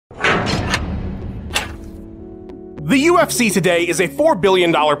The UFC today is a $4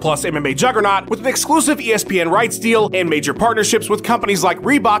 billion plus MMA juggernaut with an exclusive ESPN rights deal and major partnerships with companies like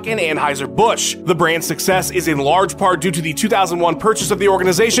Reebok and Anheuser-Busch. The brand's success is in large part due to the 2001 purchase of the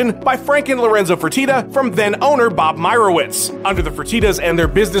organization by Frank and Lorenzo Fertitta from then-owner Bob Meyrowitz. Under the Fertittas and their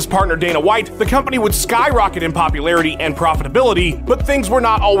business partner Dana White, the company would skyrocket in popularity and profitability, but things were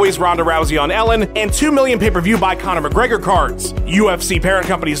not always Ronda Rousey on Ellen and 2 million pay-per-view by Conor McGregor cards. UFC parent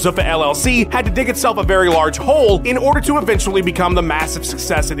company Zuffa LLC had to dig itself a very large hole in order to eventually become the massive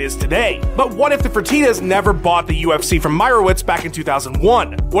success it is today. But what if the Fertittas never bought the UFC from Meyrowitz back in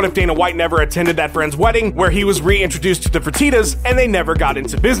 2001? What if Dana White never attended that friend's wedding where he was reintroduced to the Fertittas and they never got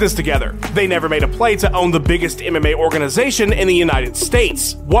into business together? They never made a play to own the biggest MMA organization in the United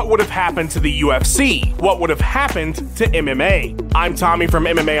States. What would have happened to the UFC? What would have happened to MMA? I'm Tommy from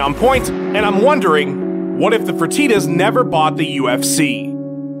MMA On Point, and I'm wondering, what if the Fertittas never bought the UFC?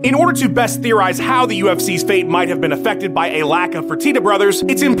 In order to best theorize how the UFC's fate might have been affected by a lack of Fertitta brothers,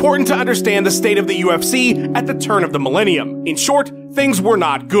 it's important to understand the state of the UFC at the turn of the millennium. In short, things were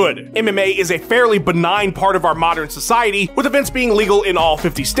not good. MMA is a fairly benign part of our modern society, with events being legal in all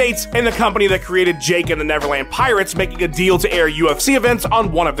 50 states, and the company that created Jake and the Neverland Pirates making a deal to air UFC events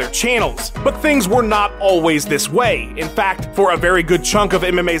on one of their channels. But things were not always this way. In fact, for a very good chunk of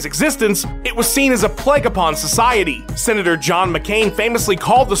MMA's existence, it was seen as a plague upon society. Senator John McCain famously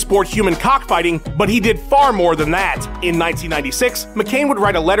called the sport human cockfighting, but he did far more than that. In 1996, McCain would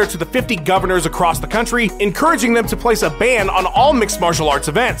write a letter to the 50 governors across the country, encouraging them to place a ban on all mixed martial arts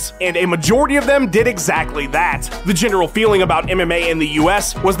events, and a majority of them did exactly that. The general feeling about MMA in the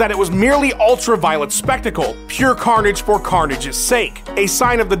US was that it was merely ultra-violent spectacle, pure carnage for carnage's sake, a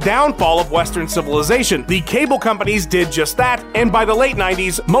sign of the downfall of Western civilization. The cable companies did just that, and by the late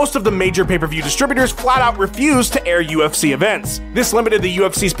 90s, most of the major pay-per-view distributors flat out refused to air UFC events. This limited the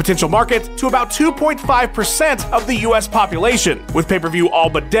UFC's potential market to about 2.5% of the US population, with pay-per-view all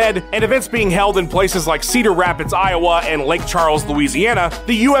but dead, and events being held in places like Cedar Rapids, Iowa, and Lake Charles, Louisiana.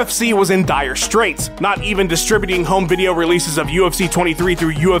 The UFC was in dire straits, not even distributing home video releases of UFC 23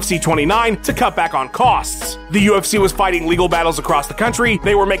 through UFC 29 to cut back on costs. The UFC was fighting legal battles across the country.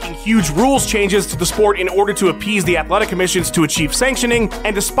 They were making huge rules changes to the sport in order to appease the athletic commissions to achieve sanctioning,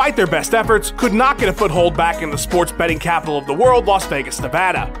 and despite their best efforts, could not get a foothold back in the sports betting capital of the world, Las Vegas,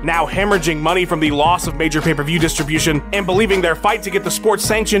 Nevada. Now hemorrhaging money from the loss of major pay-per-view distribution and believing their fight to get the sport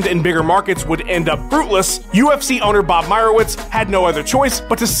sanctioned in bigger markets would end up fruitless, UFC owner Bob Meyrowitz had no other choice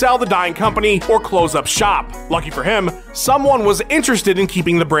but to sell the dying company or close up shop. Lucky for him, someone was interested in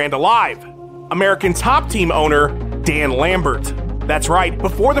keeping the brand alive. American Top Team owner Dan Lambert. That's right,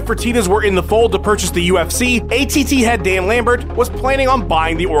 before the Fertittas were in the fold to purchase the UFC, ATT head Dan Lambert was planning on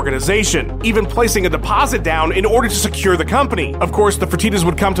buying the organization, even placing a deposit down in order to secure the company. Of course, the Fertittas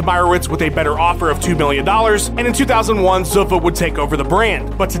would come to Meyrowitz with a better offer of $2 million, and in 2001, Zuffa would take over the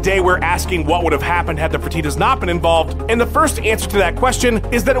brand. But today we're asking what would have happened had the Fertittas not been involved, and the first answer to that question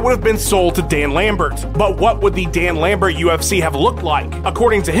is that it would have been sold to Dan Lambert. But what would the Dan Lambert UFC have looked like?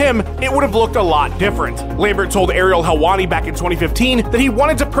 According to him, it would have looked a lot different. Lambert told Ariel Helwani back in 2015 that he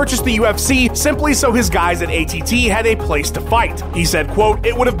wanted to purchase the UFC simply so his guys at ATT had a place to fight. He said, quote,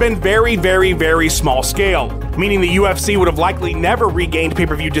 "It would have been very, very, very small scale," meaning the UFC would have likely never regained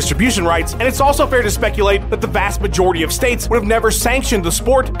pay-per-view distribution rights, and it's also fair to speculate that the vast majority of states would have never sanctioned the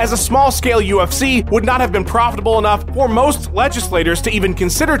sport, as a small-scale UFC would not have been profitable enough for most legislators to even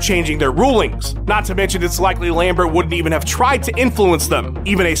consider changing their rulings. Not to mention it's likely Lambert wouldn't even have tried to influence them.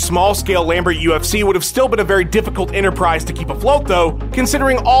 Even a small-scale Lambert UFC would have still been a very difficult enterprise to keep afloat though,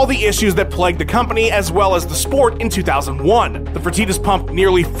 considering all the issues that plagued the company as well as the sport in 2001. The Fertittas pumped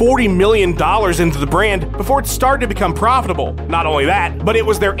nearly $40 million into the brand before it started to become profitable. Not only that, but it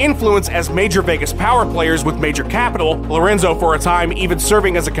was their influence as major Vegas power players with major capital, Lorenzo for a time even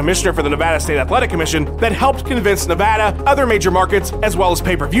serving as a commissioner for the Nevada State Athletic Commission, that helped convince Nevada, other major markets, as well as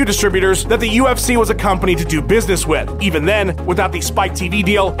pay-per-view distributors that the UFC was a company to do business with. Even then, without the Spike TV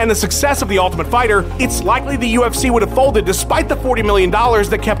deal and the success of The Ultimate Fighter, it's likely the UFC would have folded despite the $40 million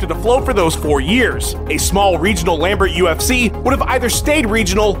that kept it afloat for those 4 years. A small regional Lambert UFC would have either stayed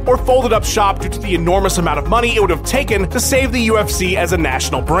regional or folded up shop due to the enormous amount of money it would have taken to save the UFC as a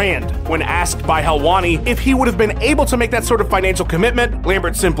national brand. When asked by Helwani if he would have been able to make that sort of financial commitment,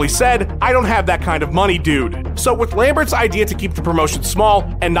 Lambert simply said, "I don't have that kind of money, dude." So with Lambert's idea to keep the promotion small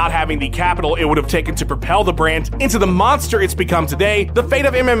and not having the capital it would have taken to propel the brand into the monster it's become today, the fate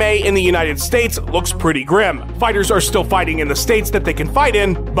of MMA in the United States looks pretty grim. Fighters are still fighting in the states that they can fight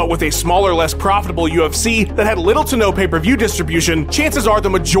in, but with a smaller, less profitable UFC that had little to no pay-per-view distribution, chances are the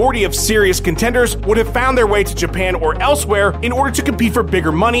majority of serious contenders would have found their way to Japan or elsewhere in order to compete for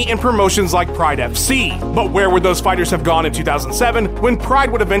bigger money in promotions like Pride FC. But where would those fighters have gone in 2007 when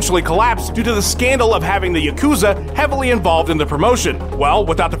Pride would eventually collapse due to the scandal of having the Yakuza heavily involved in the promotion? Well,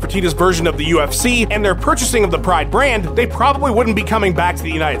 without the Fertitas version of the UFC and their purchasing of the Pride brand, they probably wouldn't be coming back to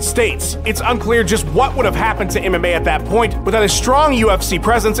the United States. It's unclear just what would have happened to MMA at that point without a strong UFC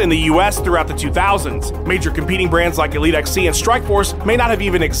presence in the US throughout the 2000s. Major competing brands like Elite XC and Strikeforce may not have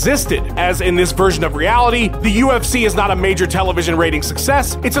even existed, as in this version of reality, the UFC is not a major television rating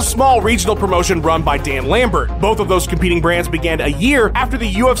success, it's a small regional promotion run by Dan Lambert. Both of those competing brands began a year after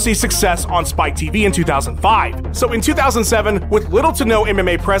the UFC success on Spike TV in 2005. So in 2007, with little to no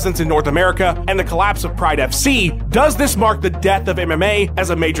MMA presence in North America and the collapse of Pride FC, does this mark the death of MMA as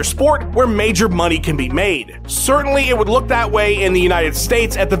a major sport where major money can be made? Certainly it would look that way in the United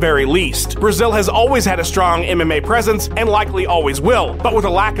States at the very least. Brazil has always had a strong MMA presence and likely always will, but with a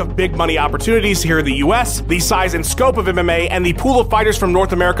lack of big money opportunities here in the US, the size and scope of MMA and the pool of fighters from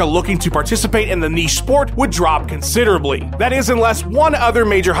North America looking to participate in the niche sport would drop considerably. That is, unless one other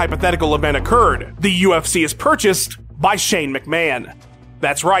major hypothetical event occurred. The UFC is purchased by Shane McMahon.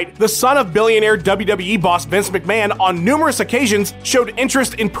 That's right, the son of billionaire WWE boss Vince McMahon on numerous occasions showed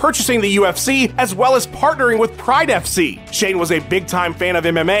interest in purchasing the UFC as well as partnering with Pride FC. Shane was a big-time fan of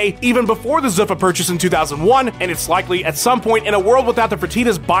MMA even before the Zuffa purchase in 2001, and it's likely at some point in a world without the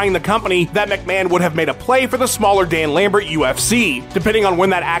Fertitas buying the company that McMahon would have made a play for the smaller Dan Lambert UFC. Depending on when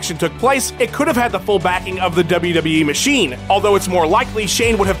that action took place, it could have had the full backing of the WWE machine, although it's more likely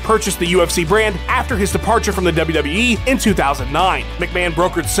Shane would have purchased the UFC brand after his departure from the WWE in 2009. McMahon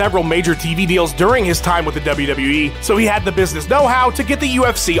brokered several major TV deals during his time with the WWE, so he had the business know-how to get the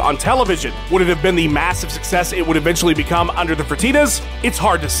UFC on television. Would it have been the massive success it would eventually become under the Fertitas? It's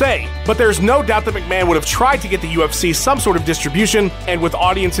hard to say, but there's no doubt that McMahon would have tried to get the UFC some sort of distribution, and with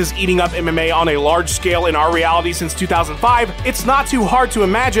audiences eating up MMA on a large scale in our reality since 2005, it's not too hard to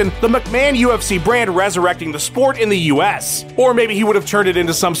imagine the McMahon UFC brand resurrecting the sport in the US. Or maybe he would have turned it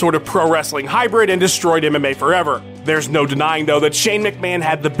into some sort of pro wrestling hybrid and destroyed MMA forever. There's no denying, though, that Shane McMahon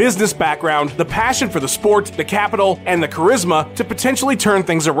had the business background, the passion for the sport, the capital, and the charisma to potentially turn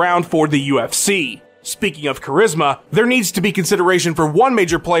things around for the UFC. Speaking of charisma, there needs to be consideration for one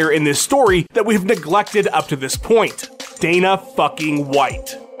major player in this story that we've neglected up to this point: Dana fucking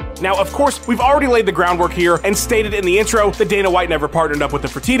White. Now, of course, we've already laid the groundwork here and stated in the intro that Dana White never partnered up with the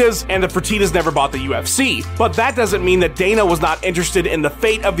Fertitas, and the Fertitas never bought the UFC. But that doesn't mean that Dana was not interested in the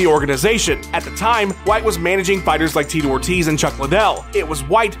fate of the organization. At the time, White was managing fighters like Tito Ortiz and Chuck Liddell. It was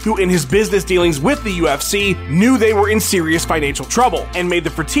White who, in his business dealings with the UFC, knew they were in serious financial trouble, and made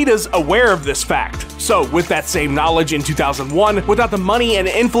the Fertitas aware of this fact. So, with that same knowledge in 2001, without the money and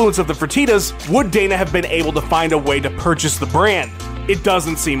influence of the Fertitas, would Dana have been able to find a way to purchase the brand? It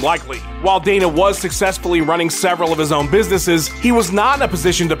doesn't seem likely. While Dana was successfully running several of his own businesses, he was not in a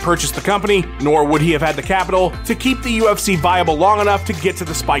position to purchase the company, nor would he have had the capital to keep the UFC viable long enough to get to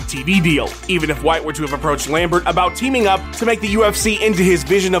the Spike TV deal. Even if White were to have approached Lambert about teaming up to make the UFC into his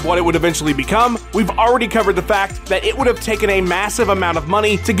vision of what it would eventually become, we've already covered the fact that it would have taken a massive amount of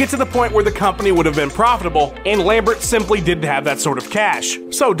money to get to the point where the company would have been profitable, and Lambert simply didn't have that sort of cash.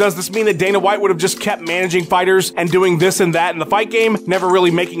 So does this mean that Dana White would have just kept managing fighters and doing this and that in the fight game, never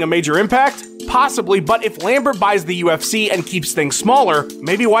really making a major impact? Possibly, but if Lambert buys the UFC and keeps things smaller,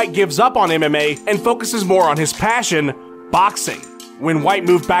 maybe White gives up on MMA and focuses more on his passion, boxing. When White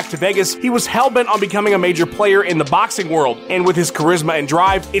moved back to Vegas, he was hell-bent on becoming a major player in the boxing world, and with his charisma and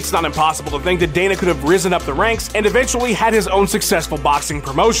drive, it's not impossible to think that Dana could have risen up the ranks and eventually had his own successful boxing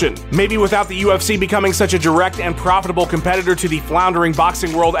promotion. Maybe without the UFC becoming such a direct and profitable competitor to the floundering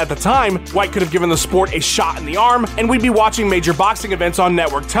boxing world at the time, White could have given the sport a shot in the arm, and we'd be watching major boxing events on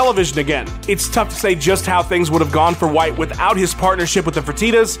network television again. It's tough to say just how things would have gone for White without his partnership with the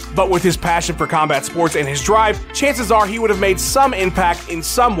Fertitas, but with his passion for combat sports and his drive, chances are he would have made some impact in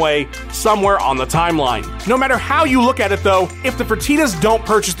some way, somewhere on the timeline. No matter how you look at it though, if the Fertitas don't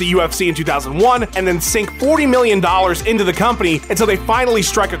purchase the UFC in 2001 and then sink $40 million into the company until they finally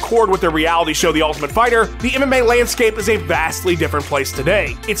strike a chord with their reality show The Ultimate Fighter, the MMA landscape is a vastly different place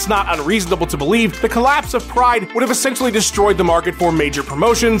today. It's not unreasonable to believe the collapse of Pride would have essentially destroyed the market for major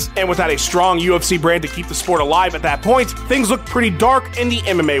promotions, and without a strong UFC brand to keep the sport alive at that point, things look pretty dark in the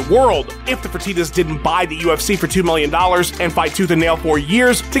MMA world. If the Fertitas didn't buy the UFC for $2 million and fight tooth and nail for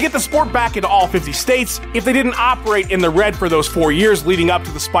years to get the sport back into all 50 states, if they didn't operate in the red for those 4 years leading up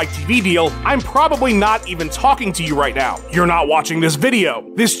to the Spike TV deal, I'm probably not even talking to you right now. You're not watching this video.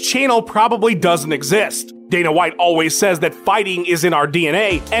 This channel probably doesn't exist. Dana White always says that fighting is in our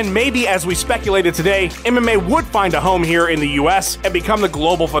DNA, and maybe as we speculated today, MMA would find a home here in the US and become the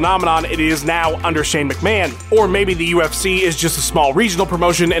global phenomenon it is now under Shane McMahon. Or maybe the UFC is just a small regional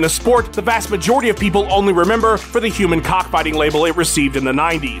promotion in a sport the vast majority of people only remember for the human cockfighting label it received in the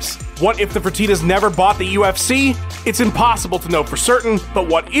 90s. What if the Fertittas never bought the UFC? It's impossible to know for certain, but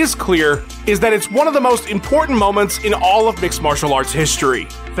what is clear is that it's one of the most important moments in all of mixed martial arts history.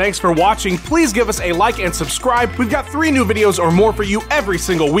 Thanks for watching. Please give us a like and subscribe. We've got 3 new videos or more for you every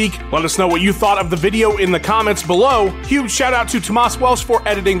single week. Let us know what you thought of the video in the comments below. Huge shout out to Tomas Welsh for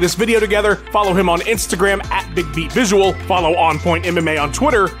editing this video together. Follow him on Instagram at BigBeatVisual. Follow On Point MMA on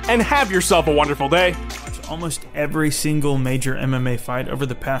Twitter, and have yourself a wonderful day. Almost every single major MMA fight over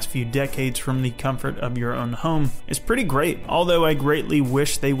the past few decades from the comfort of your own home is pretty great, although I greatly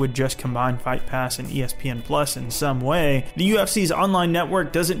wish they would just combine Fight Pass and ESPN Plus in some way. The UFC's online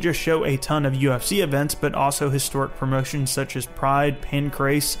network doesn't just show a ton of UFC events, but also historic promotions such as Pride,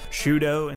 Pancrase, Shudo,